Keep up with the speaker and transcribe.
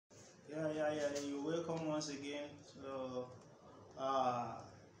You're welcome once again. Uh,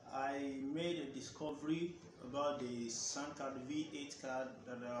 I made a discovery about the sound card V8 card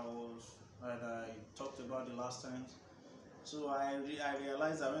that I talked about the last time. So I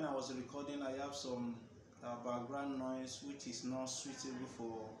realized that when I was recording, I have some background noise which is not suitable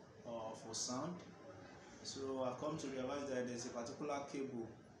for sound. So I've come to realize that there's a particular cable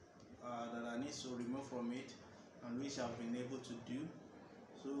that I need to remove from it, and which I've been able to do.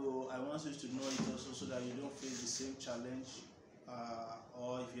 So I want you to know it also, so that you don't face the same challenge,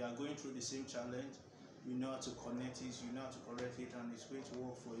 or if you are going through the same challenge, you know how to connect it, you know how to correct it, and it's going to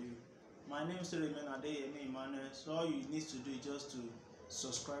work for you. My name is Remain Adeyemi Emmanuel. So all you need to do is just to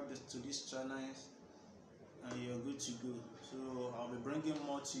subscribe to this channel, and you're good to go. So I'll be bringing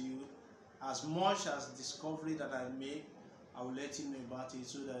more to you. As much as discovery that I made, I will let you know about it,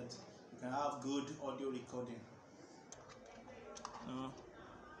 so that you can have good audio recording.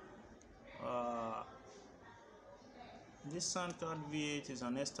 This sound card V8 is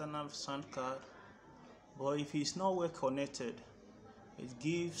an external sound card, but if it's not well connected, it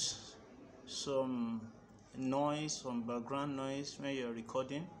gives some noise, some background noise when you're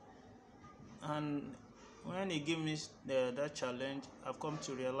recording. And when it gave me that challenge, I've come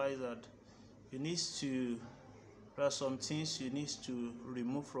to realize that there are some things you need to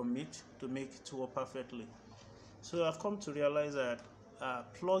remove from it to make it work perfectly. So I've come to realize that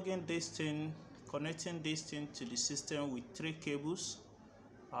connecting this thing to the system with 3 cables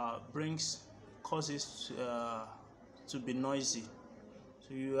causes to be noisy.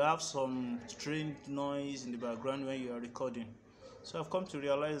 So you have some strange noise in the background when you are recording. So I've come to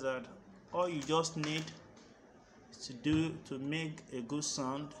realize that all you just need to do to make a good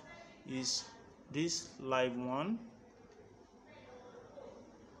sound is this live one,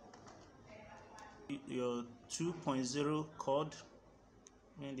 your 2.0 cord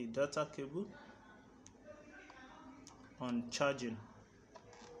and the data cable on charging.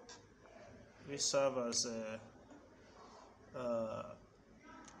 We serve as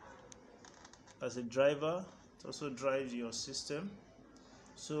a driver. It also drives your system.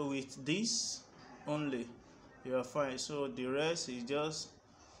 So with this only, you are fine. So the rest is just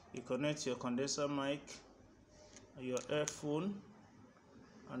you connect your condenser mic, your earphone,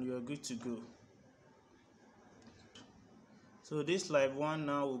 and you are good to go. So this live one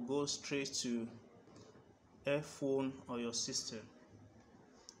now will go straight to earphone or your system,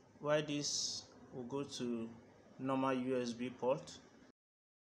 while this will go to normal USB port.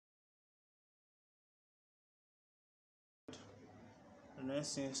 The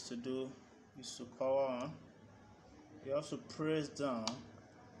next thing to do is to power on. You have to press down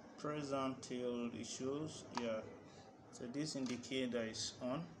till it shows. So this indicates that it's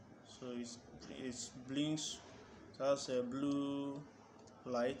on. So it blinks. It has a blue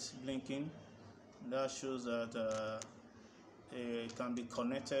light blinking. That shows that it can be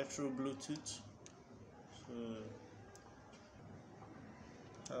connected through Bluetooth.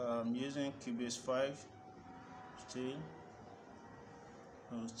 So I'm using Cubase 5 still.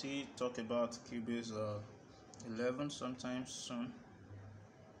 We'll still talk about Cubase 11 sometime soon.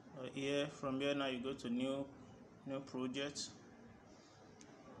 From here now you go to new project.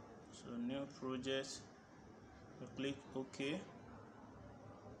 So new project, you click OK.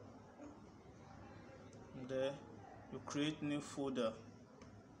 And there you create new folder.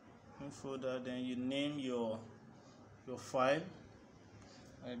 Then you name your file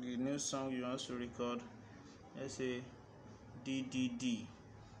and the new song you want to record. Let's say DDD.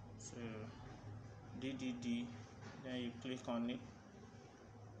 So DDD, then you click on it.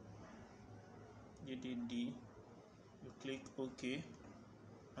 DDD, you click OK.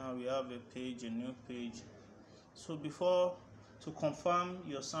 Now we have a new page. So to confirm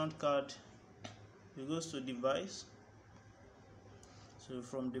your sound card, you go to device. So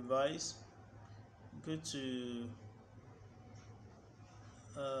from device, go to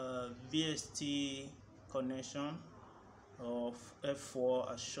VST connection of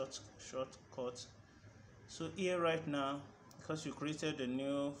F4 as shortcut. So here right now, because you created a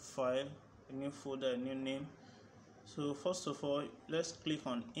new file, a new folder, a new name, so first of all, let's click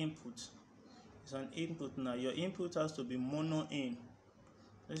on input. It's an input now. Your input has to be mono in.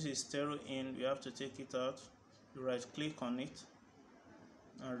 This is stereo in. You have to take it out. You right click on it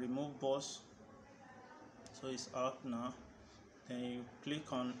and remove bus. So it's out now. Then you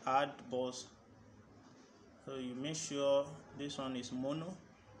click on add bus. So you make sure this one is mono.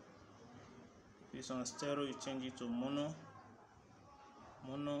 If it's on stereo, you change it to mono.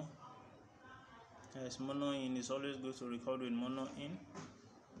 Yes, mono in is always good to record with mono in.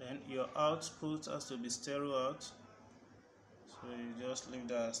 Then your output has to be stereo out. So you just leave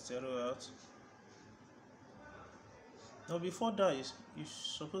the stereo out. Now before that, you're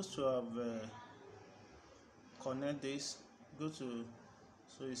supposed to have connect this. Go to,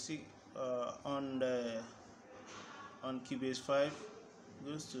 so you see on Cubase 5,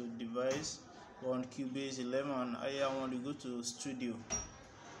 goes to device. On Cubase 11 and higher one, you go to studio.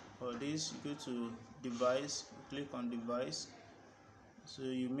 For this, you go to device, you click on device. So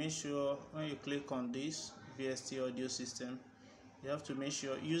you make sure when you click on this VST audio system, you have to make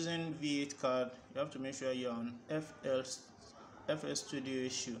sure using V8 card, you have to make sure you're on FL Studio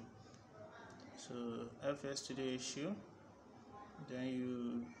issue. So FL Studio issue, then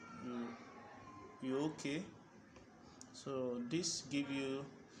you okay. So this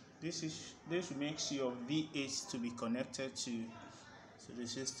makes your V8 to be connected to the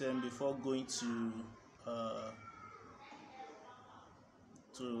system before going to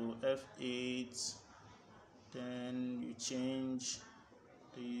F8. Then you change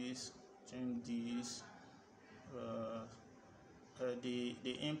this, the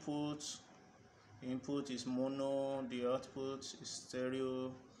input is mono, the output is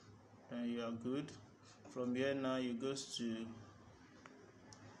stereo, and you are good. From here now you go to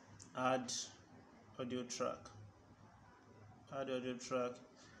add audio track.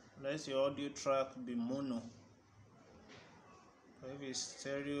 Let your audio track be mono. If it's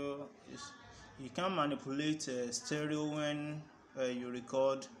stereo, you can manipulate stereo when you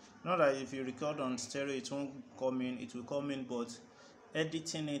record. Not that if you record on stereo it won't come in, it will come in, but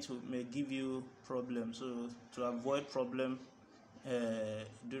editing it may give you problems. So to avoid problem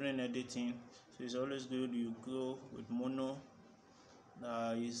during editing, so it's always good you go with mono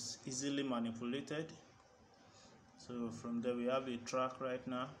that is easily manipulated. So from there we have a track right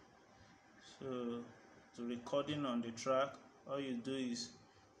now. So to recording on the track, all you do is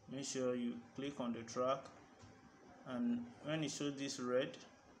make sure you click on the track, and when it shows this red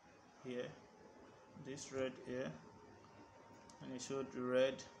here, and it shows the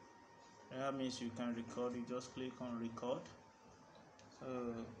red, that means you can record. You just click on record. So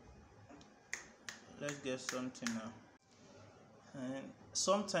let's get something now. And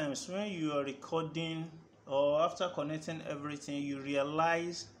sometimes when you are recording or after connecting everything, you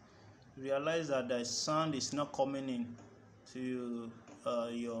realize that the sound is not coming in to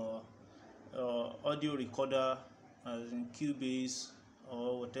your audio recorder, as in Cubase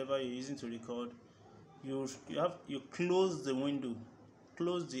or whatever you're using to record. You close the window,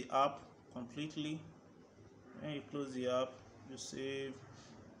 close the app completely. When you close the app, you save.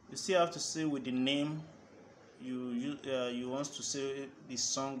 You still have to save with the name you want to save the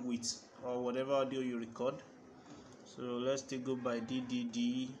song with, or whatever audio you record. So let's take go by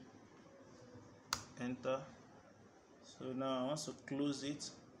DDD, enter. So now I want to close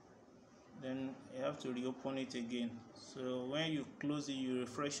it, then you have to reopen it again. So when you close it, you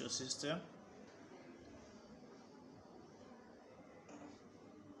refresh your system.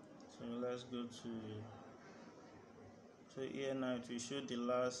 So let's go to, so here now it will show the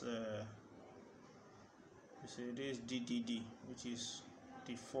last you see this DDD, which is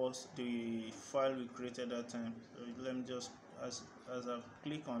the file we created that time. So let me just, as I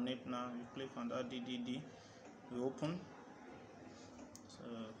click on it now, you click on that DDD, you open. So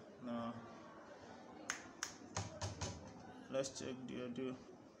now let's check the audio.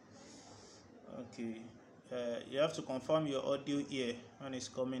 Okay, you have to confirm your audio here when it's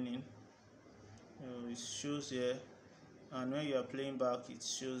coming in. It shows here, and when you are playing back it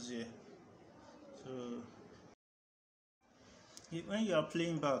shows here. So when you are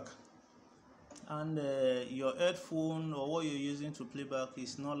playing back and your headphone or what you're using to play back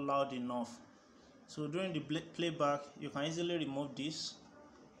is not loud enough, so during the playback you can easily remove this.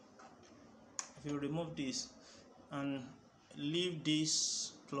 If you remove this and leave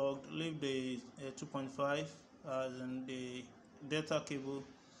this plugged, leave the 2.5 as in the data cable,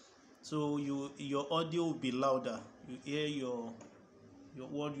 so your audio will be louder. You hear your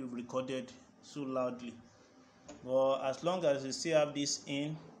what you've recorded so loudly. But as long as you still have this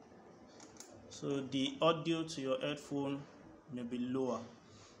in, so the audio to your headphone may be lower.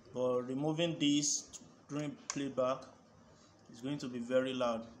 But removing this during playback is going to be very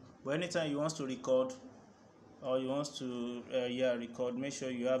loud. But anytime you want to record or you want to record, make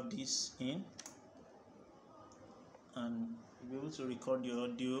sure you have this in and you'll be able to record your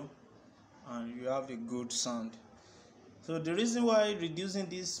audio and you have a good sound. So the reason why reducing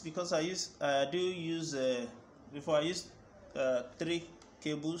this, because I do use before I used 3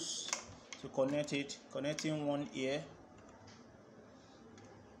 cables to connecting one ear,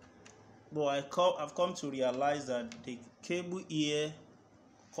 but I've come to realize that the cable ear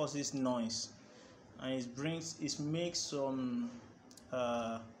causes noise, and it makes some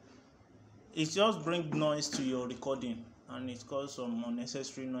it just brings noise to your recording, and it causes some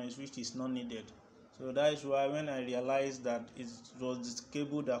unnecessary noise which is not needed. So that is why when I realized that it was the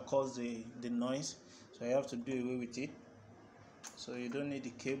cable that caused the noise, so I have to do away with it. So you don't need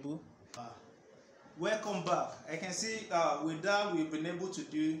the cable. Welcome back. I can see with that we've been able to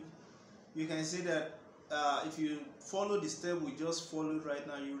do, you can see that if you follow the step we just followed right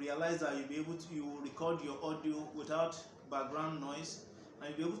now, you realize that you will record your audio without background noise,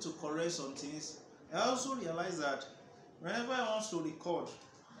 and you'll be able to correct some things. I also realize that whenever I want to record,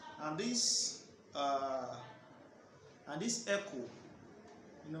 and this echo,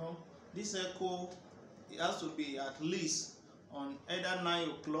 this echo, it has to be at least on either 9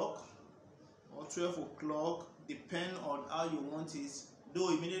 o'clock or 12 o'clock, depend on how you want it. Though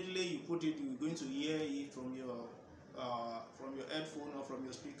immediately you put it, you're going to hear it from your headphone or from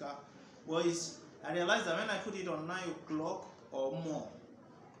your speaker. But I realized that when I put it on 9 o'clock or more,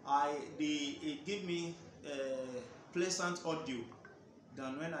 it give me pleasant audio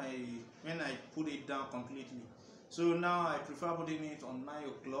than when I put it down completely. So now I prefer putting it on 9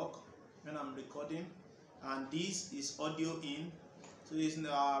 o'clock when I'm recording, and this is audio in. So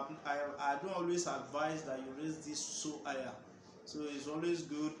I don't always advise that you raise this so higher. So it's always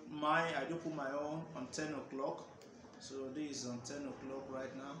good. I do put my own on 10 o'clock. So this is on 10 o'clock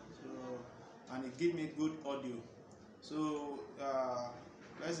right now. So, and it gives me good audio. So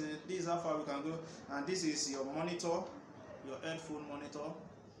let's say this is how far we can go. And this is your monitor, your headphone monitor.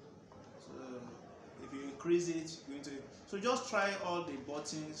 So if you increase it, so just try all the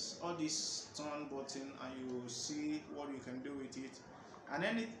buttons, all these turn button, and you will see what you can do with it. And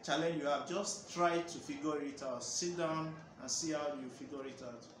any challenge you have, just try to figure it out. Sit down and see how you figure it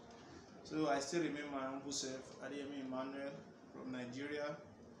out. So I still remain my humble self, Adeyemi Emmanuel from Nigeria.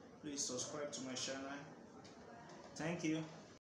 Please subscribe to my channel. Thank you.